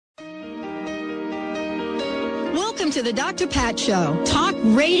to the Dr. Pat Show. Talk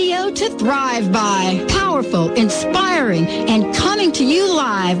radio to thrive by. Powerful, inspiring, and coming to you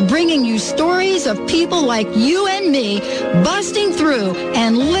live, bringing you stories of people like you and me busting through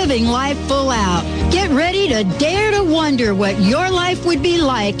and living life full out. Get ready to dare to wonder what your life would be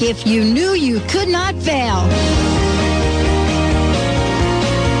like if you knew you could not fail.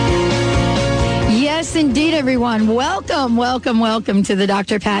 Yes, indeed, everyone. Welcome to the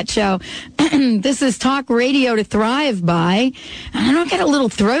Dr. Pat Show. This is Talk Radio to Thrive by. I don't get a little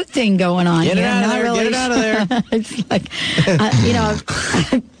throat thing going on here. Get it out of there. It's like,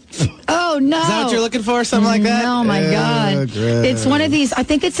 oh, no. Is that what you're looking for? Something like that? Oh, my God. Great. It's one of these. I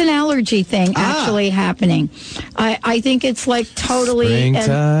think it's an allergy thing actually happening. I think it's like totally.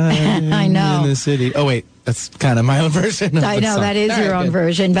 Springtime I know. in the city. Oh, wait. That's kind of my own version of I know, that is your own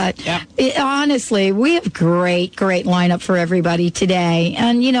version. But honestly, we have great lineup for everybody today.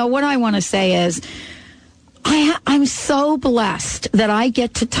 And, you know, what I want to say is I'm so blessed that I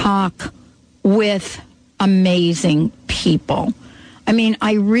get to talk with amazing people. I mean,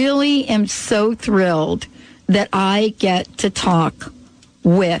 I really am so thrilled that I get to talk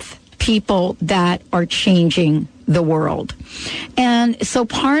with people that are changing the world. And so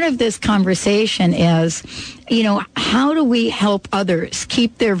part of this conversation is, you know, how do we help others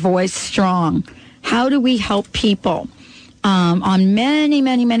keep their voice strong? How do we help people on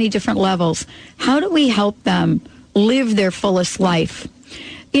many different levels? How do we help them live their fullest life?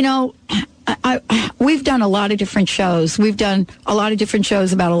 You know, we've done a lot of different shows. We've done a lot of different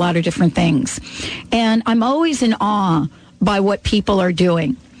shows about a lot of different things. And I'm always in awe by what people are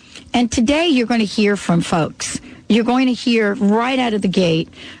doing. And today you're going to hear from folks. You're going to hear right out of the gate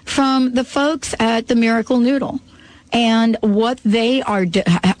from the folks at the Miracle Noodle and what they are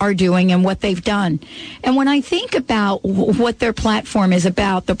doing and what they've done. And when I think about what their platform is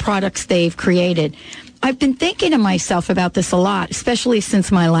about, the products they've created, I've been thinking to myself about this a lot, especially since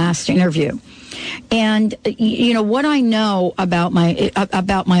my last interview. And, you know, what I know about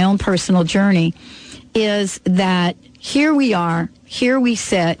my own personal journey is that here we are, here we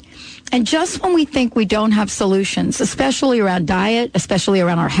sit, and just when we think we don't have solutions, especially around diet, especially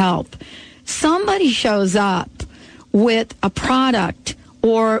around our health, somebody shows up with a product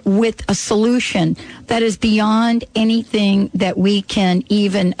or with a solution that is beyond anything that we can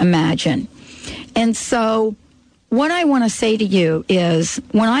even imagine. And so what I want to say to you is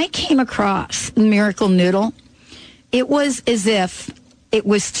when I came across Miracle Noodle, it was as if it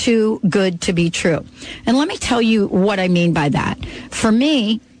was too good to be true. And let me tell you what I mean by that. For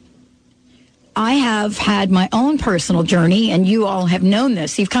me, I have had my own personal journey, and you all have known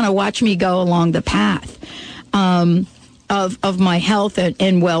this. You've kind of watched me go along the path of my health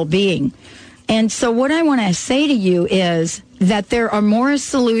and well-being. And so what I want to say to you is that there are more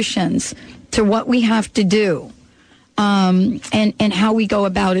solutions to what we have to do and how we go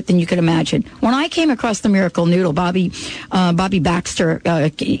about it than you could imagine. When I came across the Miracle Noodle, Bobby Baxter,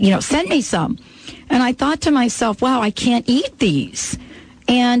 sent me some. And I thought to myself, wow, I can't eat these.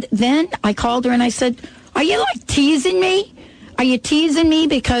 And then I called her and I said, are you like teasing me? Are you teasing me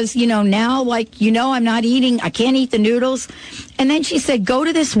because, you know, now, like, you know, I'm not eating, I can't eat the noodles. And then she said, go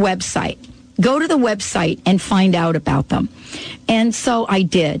to this website. Go to the website and find out about them. And so I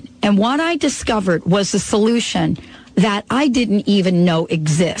did. And what I discovered was a solution that I didn't even know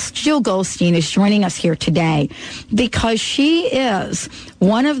exists. Jill Goldstein is joining us here today because she is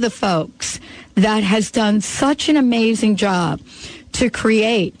one of the folks that has done such an amazing job to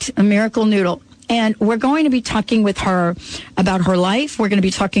create a Miracle Noodle. And we're going to be talking with her about her life. We're going to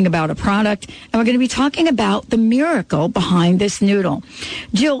be talking about a product. And we're going to be talking about the miracle behind this noodle.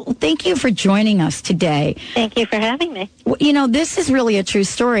 Jill, thank you for joining us today. Thank you for having me. You know, this is really a true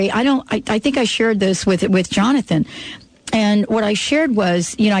story. I think I shared this with Jonathan. And what I shared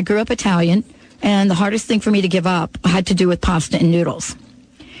was, you know, I grew up Italian. And the hardest thing for me to give up had to do with pasta and noodles.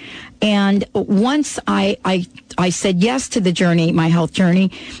 And once I said yes to the journey, my health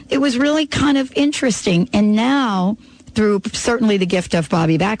journey, it was really kind of interesting. And now, through certainly the gift of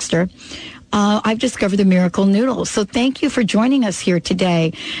Bobby Baxter, I've discovered the Miracle Noodle. So thank you for joining us here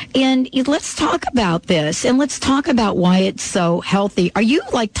today. And let's talk about this, and let's talk about why it's so healthy. Are you,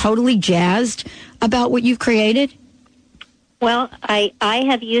 like, totally jazzed about what you've created? Well, I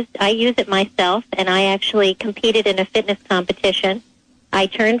use it myself, and I actually competed in a fitness competition. I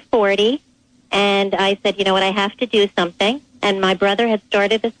turned 40, and I said, you know what, I have to do something. And my brother had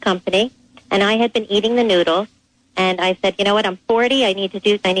started this company, and I had been eating the noodles. And I said, you know what, I'm 40. I need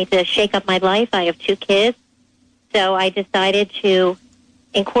to shake up my life. I have 2 kids. So I decided to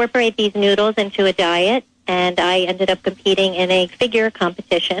incorporate these noodles into a diet, and I ended up competing in a figure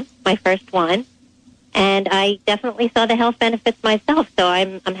competition, my first one. and I definitely saw the health benefits myself. So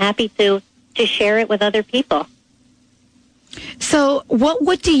I'm happy to share it with other people. So what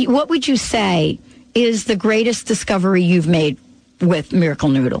would you say is the greatest discovery you've made with Miracle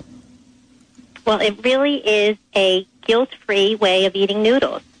Noodle? Well, it really is a guilt-free way of eating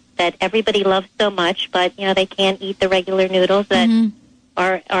noodles that everybody loves so much, but they can't eat the regular noodles that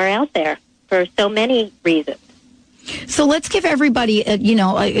are out there for so many reasons. So let's give everybody,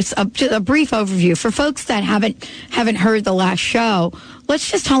 it's a brief overview for folks that haven't heard the last show. Let's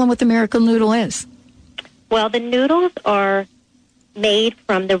just tell them what the Miracle Noodle is. Well, the noodles are made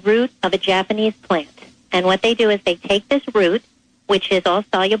from the root of a Japanese plant, and what they do is they take this root, which is all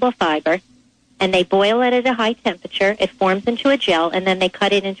soluble fiber, and they boil it at a high temperature. It forms into a gel, and then they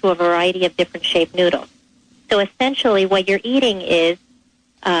cut it into a variety of different shaped noodles. So essentially, what you're eating is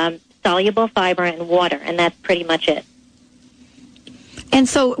soluble fiber and water, and that's pretty much it. And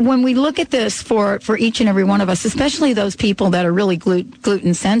so when we look at this for each and every one of us, especially those people that are really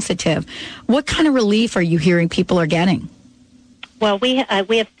gluten sensitive, what kind of relief are you hearing people are getting? Well, we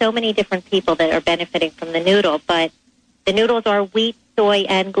have so many different people that are benefiting from the noodle, but the noodles are wheat, soy,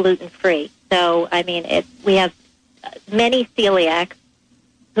 and gluten-free. So, we have many celiacs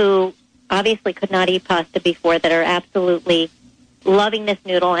who obviously could not eat pasta before that are absolutely loving this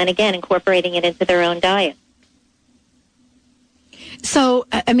noodle and, again, incorporating it into their own diet. So,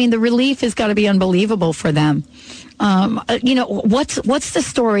 the relief has got to be unbelievable for them. What's the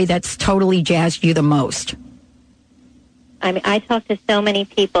story that's totally jazzed you the most? I talk to so many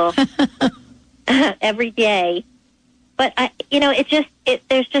people every day, but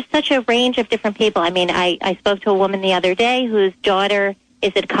there's just such a range of different people. I spoke to a woman the other day whose daughter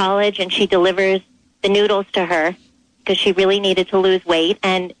is at college, and she delivers the noodles to her because she really needed to lose weight,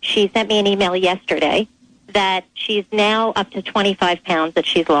 and she sent me an email yesterday that she's now up to 25 pounds that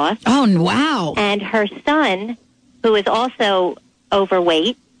she's lost. Oh, wow. And her son, who is also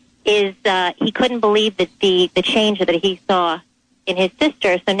overweight, he couldn't believe that the change that he saw in his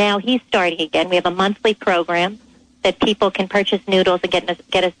sister. So now he's starting again. We have a monthly program that people can purchase noodles and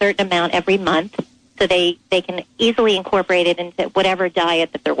get a certain amount every month, so they can easily incorporate it into whatever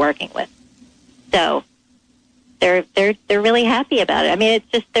diet that they're working with. So they're really happy about it. It's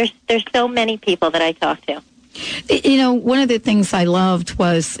just there's so many people that I talk to. One of the things I loved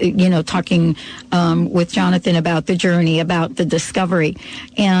was, talking with Jonathan about the journey, about the discovery.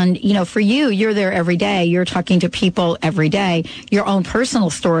 And, for you're there every day. You're talking to people every day. Your own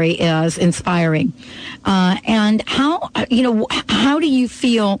personal story is inspiring. And how do you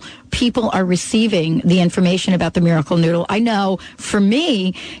feel people are receiving the information about the Miracle Noodle? I know for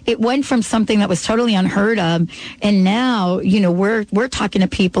me, it went from something that was totally unheard of, and now, we're talking to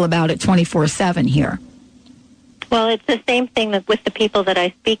people about it 24/7 here. Well, it's the same thing with the people that I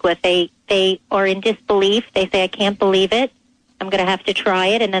speak with. They are in disbelief. They say, I can't believe it. I'm going to have to try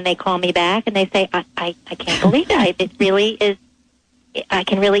it. And then they call me back and they say, I can't believe it. It really is. I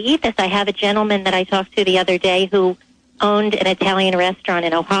can really eat this. I have a gentleman that I talked to the other day who owned an Italian restaurant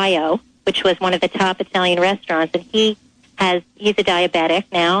in Ohio, which was one of the top Italian restaurants. And he's a diabetic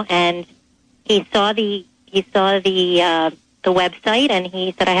now. And he saw the website and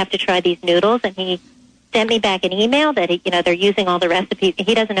he said, I have to try these noodles. And he sent me back an email that they're using all the recipes.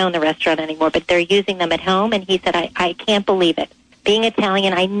 He doesn't own the restaurant anymore, but they're using them at home. And he said, I can't believe it. Being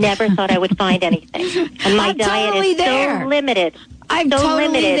Italian, I never thought I would find anything. And my diet is so limited. I'm so totally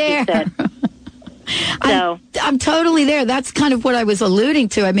limited, there. he said. So I'm totally there. That's kind of what I was alluding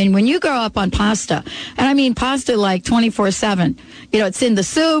to. When you grow up on pasta, and pasta like 24/7, it's in the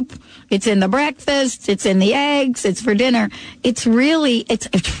soup, it's in the breakfast, it's in the eggs, it's for dinner. It's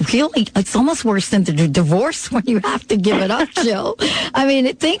almost worse than the divorce when you have to give it up, Jill.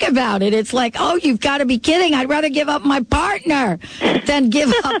 Think about it. It's like, oh, you've got to be kidding. I'd rather give up my partner than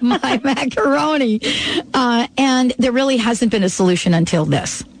give up my macaroni. And there really hasn't been a solution until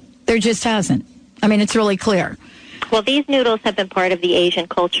this. There just hasn't. It's really clear. Well, these noodles have been part of the Asian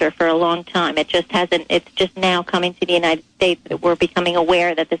culture for a long time. It just hasn't. It's just now coming to the United States that we're becoming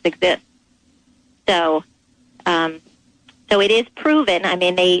aware that this exists. So it is proven.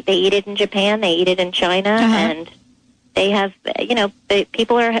 They eat it in Japan, they eat it in China, and they have,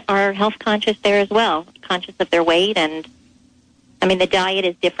 people are health conscious there as well, conscious of their weight, and the diet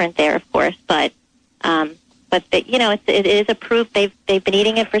is different there, of course, but it is approved. They've been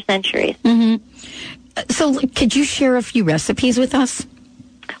eating it for centuries. Mm-hmm. So, could you share a few recipes with us?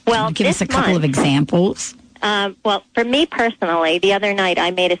 Well, give us a couple of examples. Well, for me personally, the other night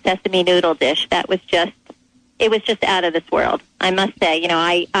I made a sesame noodle dish that was just out of this world. I must say,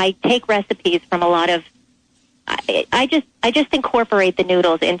 I take recipes from a lot of. I just incorporate the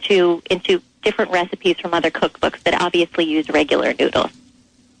noodles into different recipes from other cookbooks that obviously use regular noodles.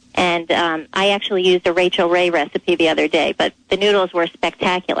 And I actually used a Rachel Ray recipe the other day, but the noodles were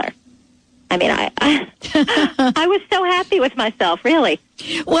spectacular. I mean, I was so happy with myself, really.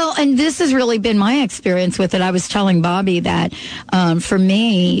 Well, and this has really been my experience with it. I was telling Bobby that for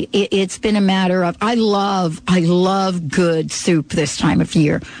me, it's been a matter of I love good soup this time of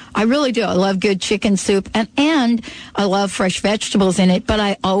year. I really do. I love good chicken soup, and I love fresh vegetables in it. But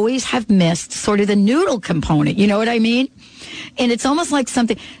I always have missed sort of the noodle component. You know what I mean? And it's almost like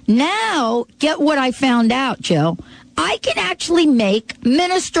something. Now, get what I found out, Jill. I can actually make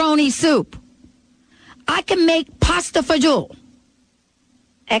minestrone soup. I can make pasta fagioli.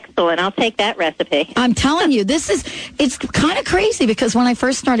 Excellent. I'll take that recipe. I'm telling you, it's kind of crazy because when I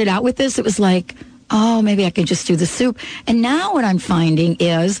first started out with this, it was like, oh, maybe I could just do the soup. And now what I'm finding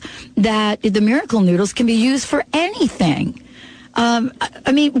is that the Miracle Noodles can be used for anything.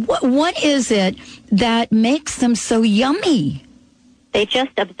 I mean, what is it that makes them so yummy? They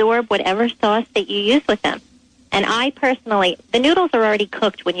just absorb whatever sauce that you use with them. And I personally, the noodles are already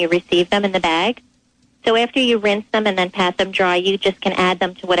cooked when you receive them in the bag. So after you rinse them and then pat them dry, you just can add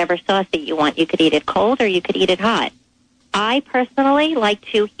them to whatever sauce that you want. You could eat it cold or you could eat it hot. I personally like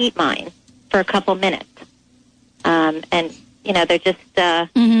to heat mine for a couple minutes. And, you know, they're just,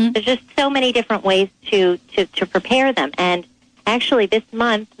 there's just so many different ways to prepare them. And actually this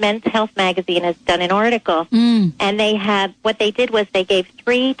month, Men's Health Magazine has done an article. And they have, what they did was they gave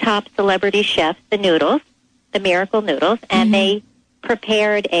 3 top celebrity chefs the noodles, the Miracle Noodles, and they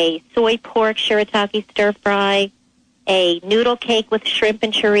prepared a soy pork shirataki stir fry, a noodle cake with shrimp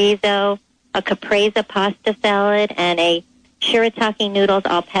and chorizo, a caprese pasta salad, and a shirataki noodles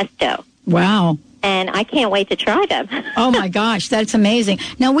al pesto. Wow. And I can't wait to try them. Oh, my gosh, that's amazing.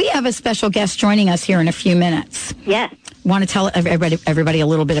 Now, we have a special guest joining us here in a few minutes. Yes. Want to tell everybody a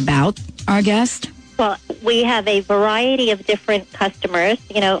little bit about our guest? Well, we have a variety of different customers,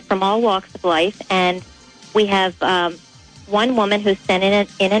 you know, from all walks of life, and we have one woman who sent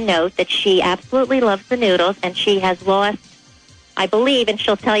in a note that she absolutely loves the noodles, and she has lost, I believe, and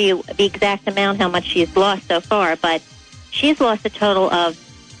she'll tell you the exact amount how much she's lost so far, but she's lost a total of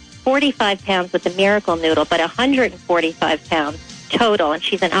 45 pounds with the Miracle Noodle, but 145 pounds total, and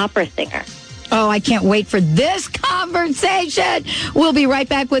she's an opera singer. Oh, I can't wait for this conversation. We'll be right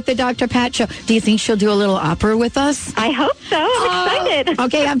back with the Dr. Pat Show. Do you think she'll do a little opera with us? I hope so. I'm excited.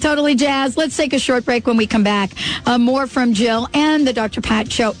 Okay, I'm totally jazzed. Let's take a short break. When we come back, more from Jill and the Dr.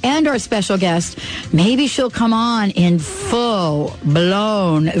 Pat Show and our special guest. Maybe she'll come on in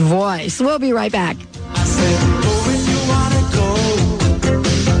full-blown voice. We'll be right back. I said, go if you want to go.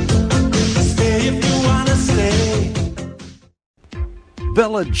 Stay if you want to stay.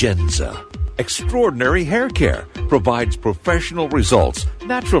 Bella Genza. Extraordinary hair care provides professional results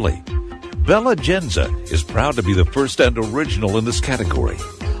naturally. Bella Genza is proud to be the first and original in this category.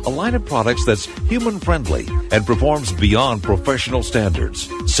 A line of products that's human-friendly and performs beyond professional standards.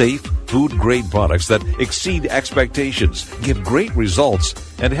 Safe, food-grade products that exceed expectations, give great results,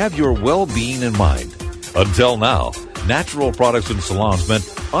 and have your well-being in mind. Until now, natural products in salons meant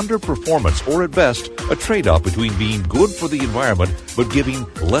underperformance or at best a trade-off between being good for the environment but giving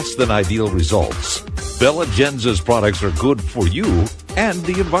less than ideal results. Bella Genza's products are good for you and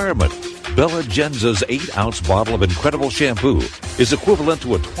the environment. Bella Genza's 8-ounce bottle of incredible shampoo is equivalent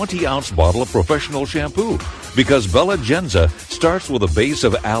to a 20-ounce bottle of professional shampoo because Bella Genza starts with a base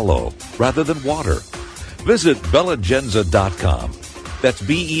of aloe rather than water. Visit bellagenza.com. That's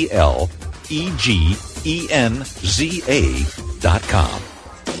BELLEGENZA.com.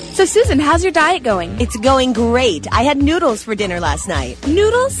 So, Susan, how's your diet going? It's going great. I had noodles for dinner last night.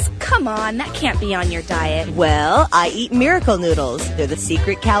 Noodles? Come on, that can't be on your diet. Well, I eat Miracle Noodles. They're the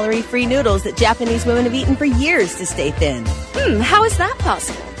secret calorie-free noodles that Japanese women have eaten for years to stay thin. How is that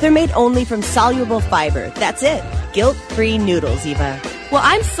possible? They're made only from soluble fiber. That's it. Guilt-free noodles, Eva. Well,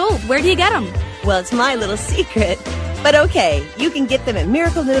 I'm sold. Where do you get them? Well, it's my little secret. But okay, you can get them at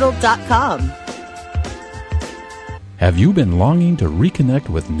miraclenoodle.com. Have you been longing to reconnect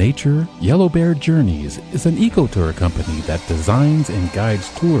with nature? Yellow Bear Journeys is an eco-tour company that designs and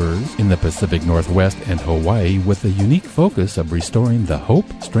guides tours in the Pacific Northwest and Hawaii with the unique focus of restoring the hope,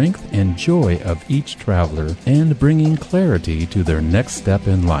 strength, and joy of each traveler and bringing clarity to their next step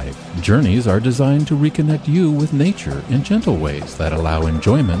in life. Journeys are designed to reconnect you with nature in gentle ways that allow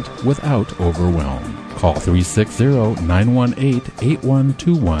enjoyment without overwhelm. Call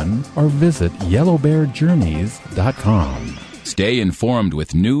 360-918-8121 or visit yellowbearjourneys.com. Stay informed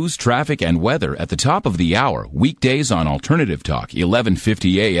with news, traffic, and weather at the top of the hour, weekdays on Alternative Talk,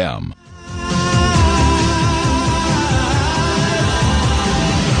 1150 a.m.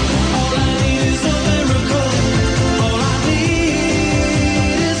 All I need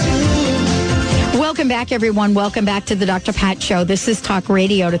back, everyone. Welcome back to the Dr. Pat Show. This is Talk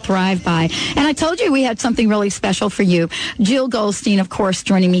Radio to Thrive By. And I told you we had something really special for you. Jill Goldstein, of course,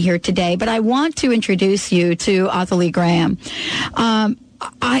 joining me here today. But I want to introduce you to Ottilie Graham.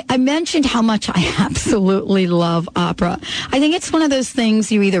 I mentioned how much I absolutely love opera. I think it's one of those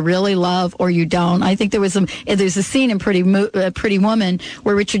things you either really love or you don't. I think there's a scene in Pretty Woman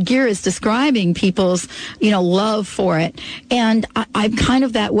where Richard Gere is describing people's, love for it. And I'm kind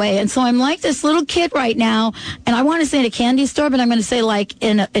of that way. And so I'm like this little kid right now, and I want to say in a candy store, but I'm going to say like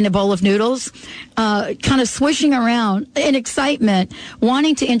in a bowl of noodles, kind of swishing around in excitement,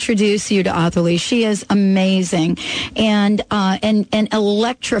 wanting to introduce you to Ottilie. She is amazing. And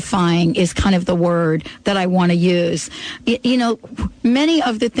electrifying is kind of the word that I want to use. Many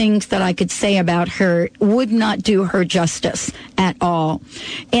of the things that I could say about her would not do her justice at all.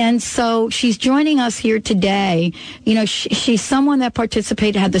 And so she's joining us here today. She's someone that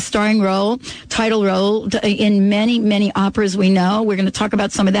participated, had the title role in many, many operas we know. We're going to talk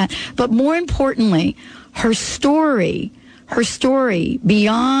about some of that. But more importantly, her story,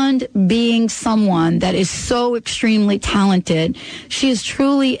 beyond being someone that is so extremely talented, she is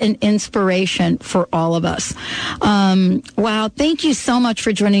truly an inspiration for all of us. Wow. Thank you so much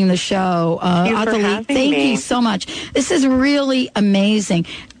for joining the show. Thank you so much. This is really amazing.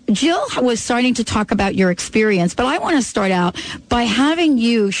 Jill was starting to talk about your experience, but I want to start out by having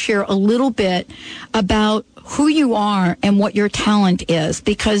you share a little bit about who you are and what your talent is,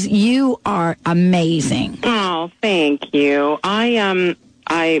 because you are amazing. Oh, thank you. I am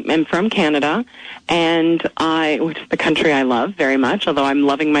from Canada, and which is the country I love very much, although I'm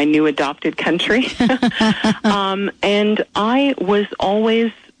loving my new adopted country. And I was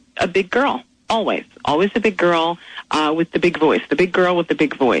always a big girl, always a big girl with the big voice, the big girl with the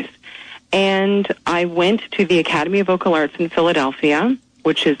big voice. And I went to the Academy of Vocal Arts in Philadelphia,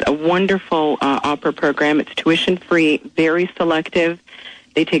 which is a wonderful opera program. It's tuition-free, very selective.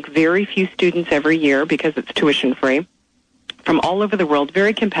 They take very few students every year because it's tuition-free from all over the world,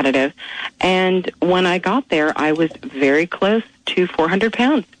 very competitive. And when I got there, I was very close to 400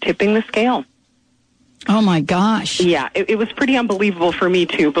 pounds, tipping the scale. Oh, my gosh. Yeah, it was pretty unbelievable for me,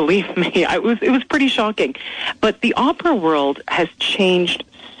 too, believe me. It was pretty shocking. But the opera world has changed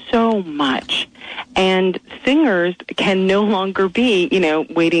so much. And singers can no longer be,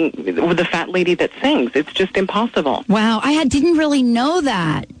 waiting with the fat lady that sings. It's just impossible. Wow, I didn't really know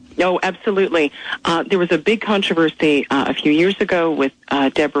that. No, absolutely. There was a big controversy a few years ago with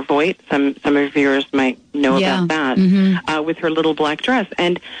Deborah Voigt. Some of your viewers might know about that, with her little black dress.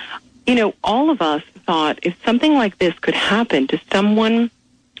 And, all of us thought if something like this could happen to someone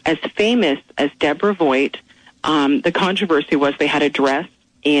as famous as Deborah Voigt, the controversy was they had a dress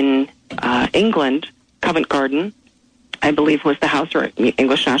in England, Covent Garden, I believe was the house, or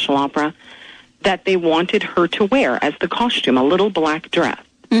English National Opera, that they wanted her to wear as the costume, a little black dress.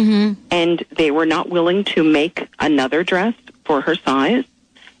 Mm-hmm. And they were not willing to make another dress for her size.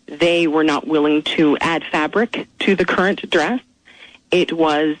 They were not willing to add fabric to the current dress. It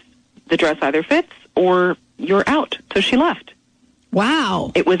was the dress either fits or you're out. So she left.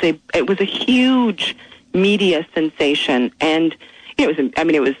 Wow. It was a huge media sensation, and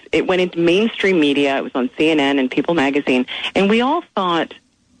it went into mainstream media. It was on CNN and People magazine. And we all thought,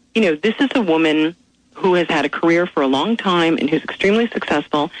 this is a woman who has had a career for a long time and who's extremely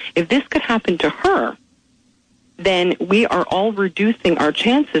successful. If this could happen to her, then we are all reducing our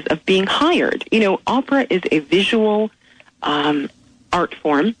chances of being hired. Opera is a visual art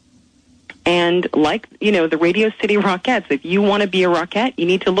form. And like, the Radio City Rockettes, if you want to be a Rockette, you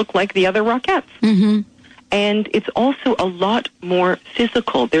need to look like the other Rockettes. Mm-hmm. And it's also a lot more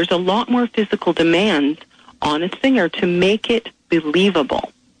physical. There's a lot more physical demands on a singer to make it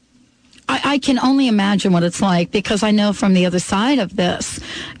believable. I can only imagine what it's like, because I know from the other side of this,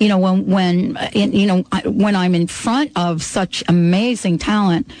 when I'm in front of such amazing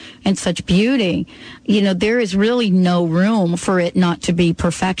talent and such beauty, there is really no room for it not to be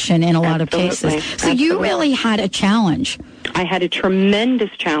perfection in a lot of cases. So you really had a challenge. I had a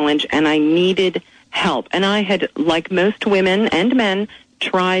tremendous challenge, and I needed help. And I had, like most women and men,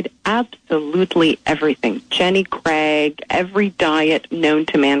 tried absolutely everything. Jenny Craig, every diet known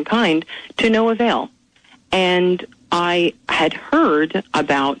to mankind, to no avail. And I had heard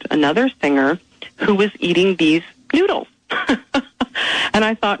about another singer who was eating these noodles. And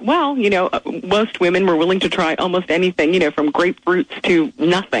I thought, well, most women were willing to try almost anything, from grapefruits to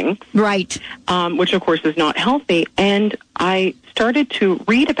nothing. Right. Which, of course, is not healthy. And I started to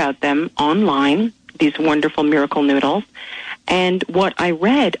read about them online, these wonderful miracle noodles. And what I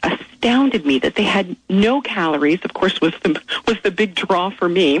read astounded me, that they had no calories, of course, was the big draw for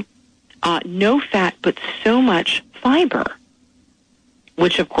me. no fat, but so much fiber,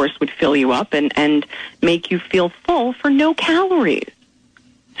 which of course would fill you up and make you feel full for no calories.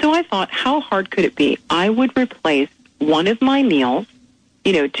 So I thought, how hard could it be? I would replace one of my meals,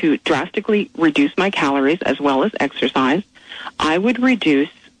 to drastically reduce my calories as well as exercise. I would reduce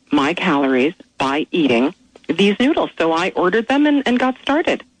my calories by eating these noodles. So I ordered them and got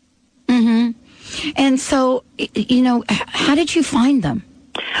started. Mm-hmm. And so, how did you find them?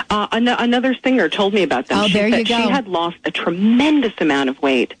 Another singer told me about them. Oh, there you go. She had lost a tremendous amount of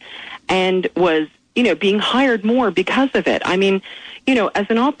weight and was, being hired more because of it. I mean, as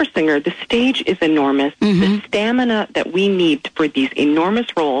an opera singer, the stage is enormous. Mm-hmm. The stamina that we need for these enormous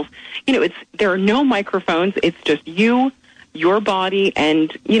roles, there are no microphones. It's just you, your body,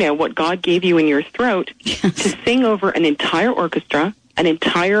 and, what God gave you in your throat to sing over an entire orchestra, an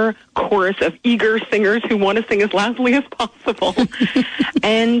entire chorus of eager singers who want to sing as loudly as possible.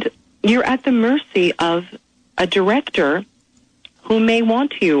 And you're at the mercy of a director who may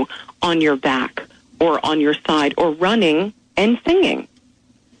want you on your back or on your side or running and singing.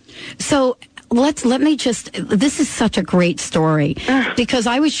 So let me this is such a great story because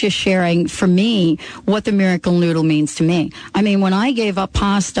I was just sharing for me what the miracle noodle means to me. I mean, when I gave up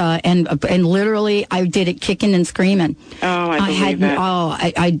pasta and literally I did it kicking and screaming. Oh,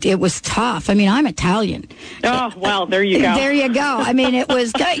 it was tough. I mean, I'm Italian. Oh, well, there you go. There you go. I mean, it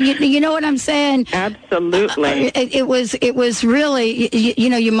was, you know what I'm saying? Absolutely. It was really,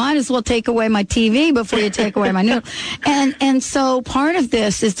 you might as well take away my TV before you take away my noodle. And so part of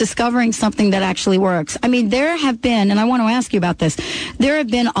this is discovering something that actually works. I mean, there have been, and I want to ask you about this, there have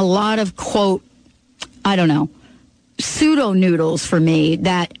been a lot of, quote, I don't know, pseudo noodles for me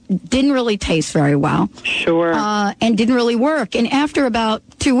that didn't really taste very well. Sure. And didn't really work. And after about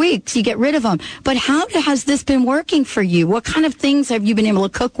 2 weeks, you get rid of them. But how has this been working for you? What kind of things have you been able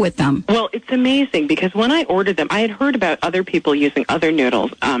to cook with them? Well, it's amazing because when I ordered them, I had heard about other people using other noodles,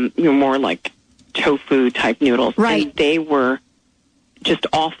 more like tofu type noodles. Right. And they were just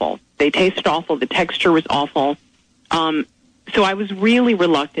awful. They tasted awful. The texture was awful. So I was really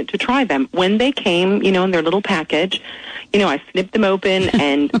reluctant to try them. When they came, in their little package, I snipped them open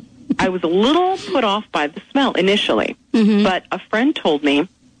and I was a little put off by the smell initially. Mm-hmm. But a friend told me,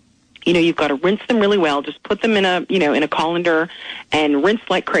 you've got to rinse them really well. Just put them in a colander and rinse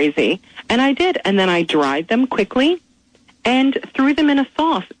like crazy. And I did. And then I dried them quickly and threw them in a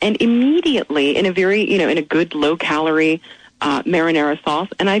sauce. And immediately in a very, in a good low calorie marinara sauce,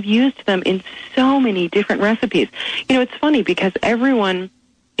 and I've used them in so many different recipes. It's funny because everyone,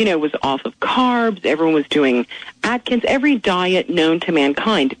 was off of carbs, everyone was doing Atkins, every diet known to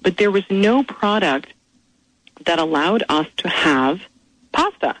mankind, but there was no product that allowed us to have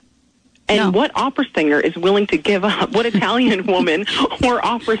pasta. And what opera singer is willing to give up, what Italian woman or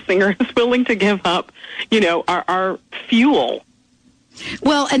opera singer is willing to give up, our fuel?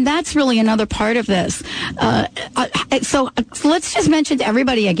 Well, and that's really another part of this. So let's just mention to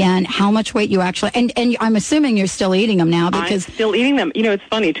everybody again how much weight you actually, and I'm assuming you're still eating them now because... I'm still eating them. It's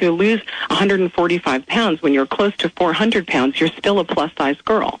funny, to lose 145 pounds when you're close to 400 pounds, you're still a plus-size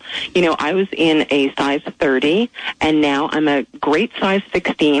girl. I was in a size 30, and now I'm a great size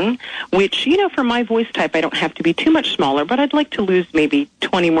 16, which, for my voice type, I don't have to be too much smaller, but I'd like to lose maybe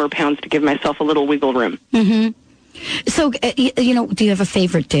 20 more pounds to give myself a little wiggle room. Mm-hmm. So, do you have a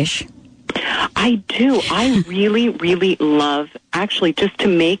favorite dish? I do. I really, really love, actually, just to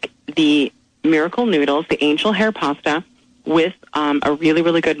make the miracle noodles, the angel hair pasta, with a really,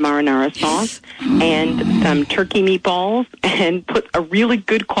 really good marinara sauce and some turkey meatballs and put a really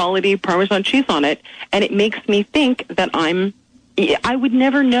good quality Parmesan cheese on it. And it makes me think that I would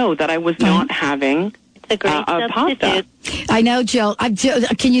never know that I was not having a great pasta. I know, Jill.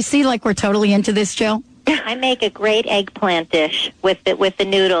 Can you see like we're totally into this, Jill? I make a great eggplant dish with the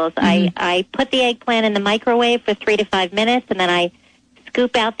noodles. Mm-hmm. I put the eggplant in the microwave for 3 to 5 minutes, and then I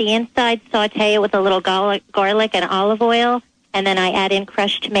scoop out the inside, saute it with a little garlic and olive oil, and then I add in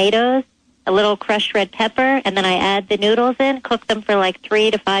crushed tomatoes, a little crushed red pepper, and then I add the noodles in, cook them for like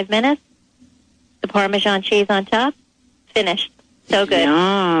 3 to 5 minutes, the Parmesan cheese on top, finished. So good.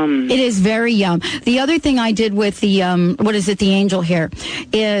 Yum. It is very yum. The other thing I did with the, the angel hair,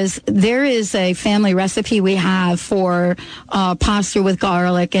 is there is a family recipe we have for pasta with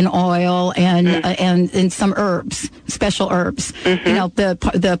garlic and oil and some herbs, special herbs.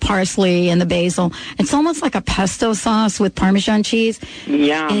 Mm-hmm. The parsley and the basil. It's almost like a pesto sauce with Parmesan cheese.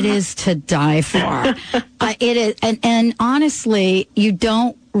 Yeah. It is to die for. It is, and honestly, you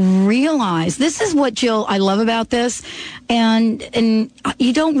don't realize, this is what, Jill, I love about this, and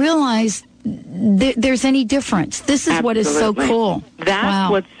you don't realize there's any difference. This is what is so cool.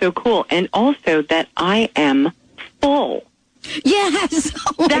 That's what's so cool. And also that I am full. Yes.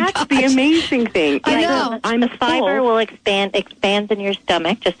 Oh that's the amazing thing. I know. The fiber will expands in your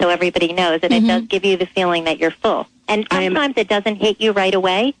stomach, just so everybody knows, and it does give you the feeling that you're full. And sometimes it doesn't hit you right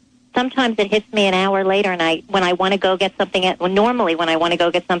away. Sometimes it hits me an hour later, and when I want to go get something. Normally, when I want to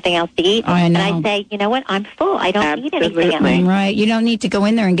go get something else to eat, and I say, you know what, I'm full. I don't need anything else. Right. You don't need to go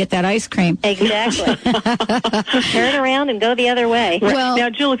in there and get that ice cream. Exactly. Turn around and go the other way. Right. Well, now,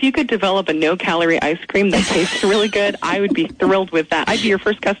 Jill, if you could develop a no-calorie ice cream that tastes really good, I would be thrilled with that. I'd be your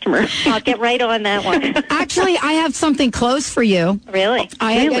first customer. I'll get right on that one. Actually, I have something close for you. Really?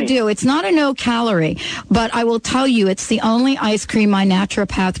 I do. It's not a no-calorie, but I will tell you, it's the only ice cream my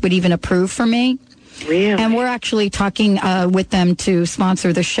naturopath would even approve for me. Really? And we're actually talking with them to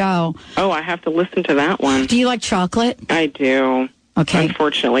sponsor the show. Oh, I have to listen to that one. Do you like chocolate? I do. Okay.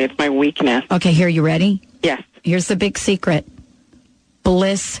 Unfortunately, it's my weakness. Okay, here, you ready? Yes. Here's the big secret.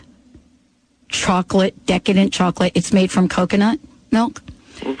 Bliss chocolate, decadent chocolate. It's made from coconut milk.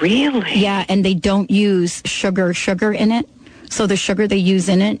 Really? Yeah, and they don't use sugar in it. So the sugar they use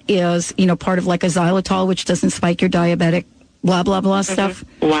in it is, part of like a xylitol, which doesn't spike your diabetic blah, blah, blah stuff.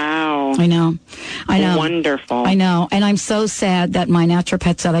 Wow. I know. Wonderful. I know. And I'm so sad that my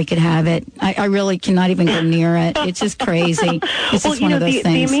naturopath said I could have it. I really cannot even go near it. It's just crazy. It's just one of those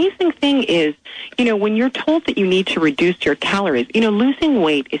things. The amazing thing is, when you're told that you need to reduce your calories, losing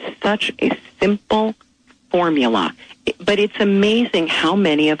weight is such a simple formula. But it's amazing how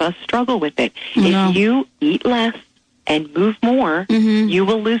many of us struggle with it. If you eat less and move more, you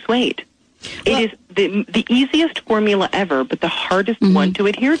will lose weight. It is the easiest formula ever, but the hardest one to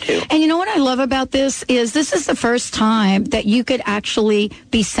adhere to. And you know what I love about this is the first time that you could actually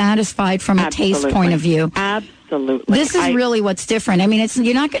be satisfied from a taste point of view. Absolutely. This is really what's different. I mean,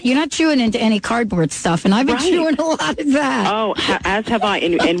 you're not chewing into any cardboard stuff, and I've been chewing a lot of that. Oh, as have I.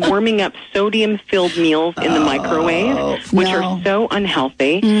 And warming up sodium-filled meals in the microwave, which are so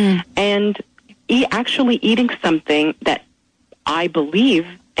unhealthy, and actually eating something that I believe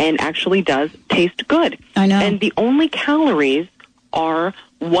and actually does taste good. I know. And the only calories are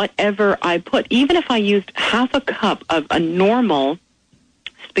whatever I put. Even if I used half a cup of a normal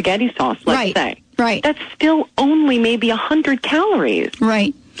spaghetti sauce, let's say. Right. That's still only maybe 100 calories.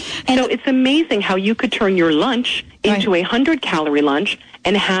 Right. And so it's amazing how you could turn your lunch into a 100-calorie lunch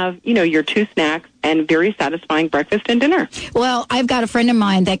and have, your 2 snacks and very satisfying breakfast and dinner. Well, I've got a friend of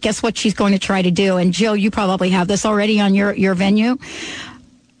mine that guess what she's going to try to do. And Jill, you probably have this already on your venue.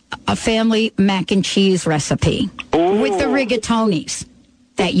 A family mac and cheese recipe with the rigatonis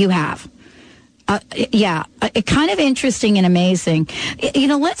that you have. Kind of interesting and amazing.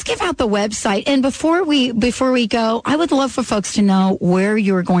 Let's give out the website. And before we go, I would love for folks to know where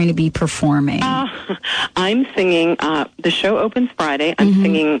you're going to be performing. I'm singing. The show opens Friday. I'm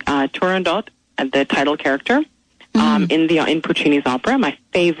singing Turandot, the title character, in Puccini's opera, my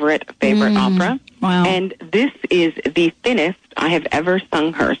favorite opera. Wow. And this is the thinnest I have ever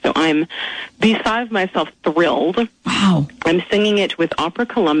sung her. So I'm, besides myself, thrilled. Wow. I'm singing it with Opera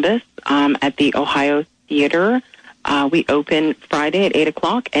Columbus at the Ohio Theater. We open Friday at 8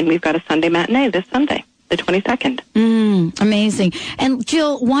 o'clock, and we've got a Sunday matinee this Sunday, the 22nd. Amazing. And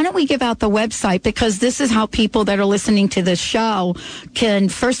Jill, why don't we give out the website? Because this is how people that are listening to this show can,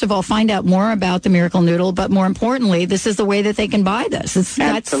 first of all, find out more about the Miracle Noodle, but more importantly, this is the way that they can buy this. It's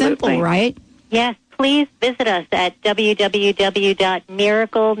that simple, right? Yes, please visit us at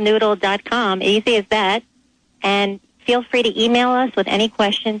www.miraclenoodle.com. Easy as that. And feel free to email us with any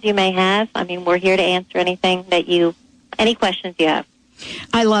questions you may have. I mean, we're here to answer any questions you have.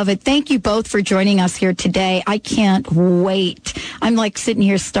 I love it. Thank you both for joining us here today. I can't wait. I'm like sitting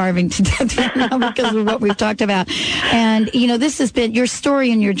here starving to death right now because of what we've talked about. And, this has been, your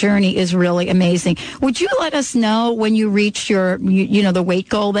story and your journey is really amazing. Would you let us know when you reach your, the weight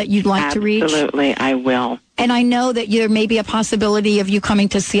goal that you'd like to reach? Absolutely, I will. And I know that there may be a possibility of you coming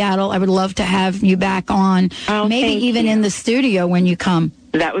to Seattle. I would love to have you back on, maybe even in the studio when you come.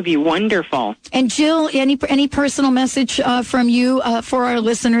 That would be wonderful. And Jill, any personal message from you for our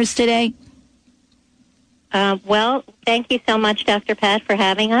listeners today? Well, thank you so much, Dr. Pat, for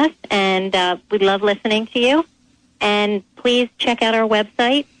having us, and we love listening to you. And please check out our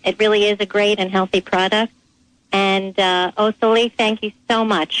website. It really is a great and healthy product. And Osoli, thank you so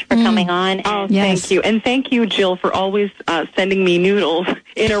much for coming on. Thank you. And thank you, Jill, for always sending me noodles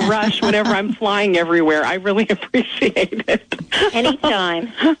in a rush whenever I'm flying everywhere. I really appreciate it.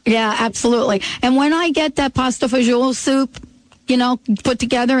 Anytime. Yeah, absolutely. And when I get that pasta fagioli soup, put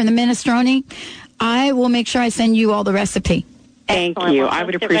together in the minestrone, I will make sure I send you all the recipe. Thank Excellent. you. Well, I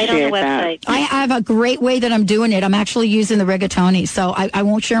would post it right on the appreciate that. website. I have a great way that I'm doing it. I'm actually using the rigatoni, so I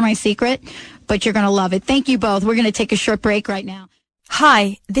won't share my secret, but you're going to love it. Thank you both. We're going to take a short break right now.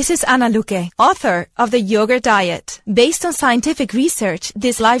 Hi, this is Ana Luque, author of The Yogurt Diet. Based on scientific research,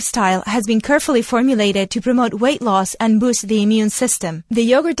 this lifestyle has been carefully formulated to promote weight loss and boost the immune system. The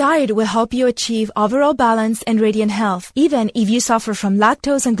Yogurt Diet will help you achieve overall balance and radiant health, even if you suffer from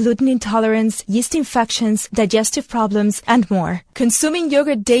lactose and gluten intolerance, yeast infections, digestive problems, and more. Consuming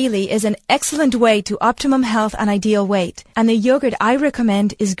yogurt daily is an excellent way to optimum health and ideal weight. And the yogurt I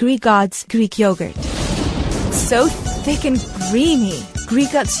recommend is Greek God's Greek yogurt. So thick and creamy.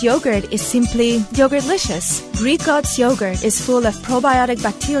 Greek God's yogurt is simply yogurtlicious. Greek God's yogurt is full of probiotic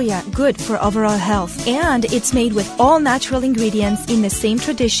bacteria good for overall health. And it's made with all natural ingredients in the same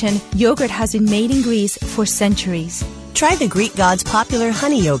tradition yogurt has been made in Greece for centuries. Try the Greek God's popular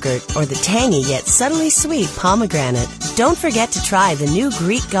honey yogurt or the tangy yet subtly sweet pomegranate. Don't forget to try the new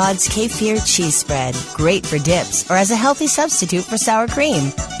Greek God's kefir cheese spread. Great for dips or as a healthy substitute for sour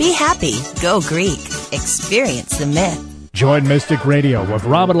cream. Be happy. Go Greek. Experience the myth. Join Mystic Radio with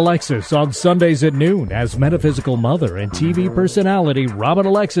Robin Alexis on Sundays at noon as metaphysical mother and TV personality Robin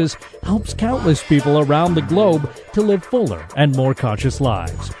Alexis helps countless people around the globe to live fuller and more conscious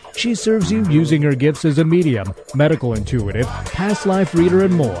lives. She serves you using her gifts as a medium, medical intuitive, past life reader,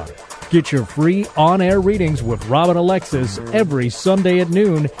 and more. Get your free on-air readings with Robin Alexis every Sunday at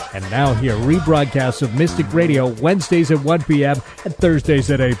noon, and now hear rebroadcasts of Mystic Radio Wednesdays at 1 p.m. and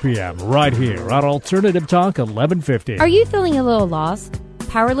Thursdays at 8 p.m. right here on Alternative Talk 1150. Are you feeling a little lost?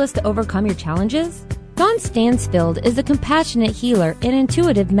 Powerless to overcome your challenges? Dawn Stansfield is a compassionate healer and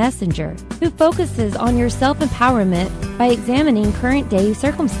intuitive messenger who focuses on your self-empowerment by examining current-day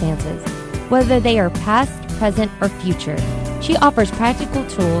circumstances, whether they are past, present, or future. She offers practical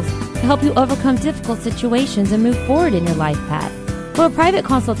tools to help you overcome difficult situations and move forward in your life path. For a private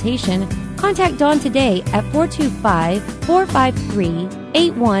consultation, contact Dawn today at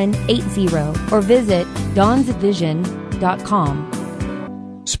 425-453-8180 or visit dawnsvision.com.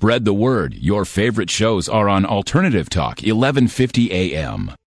 Spread the word. Your favorite shows are on Alternative Talk, 1150 a.m.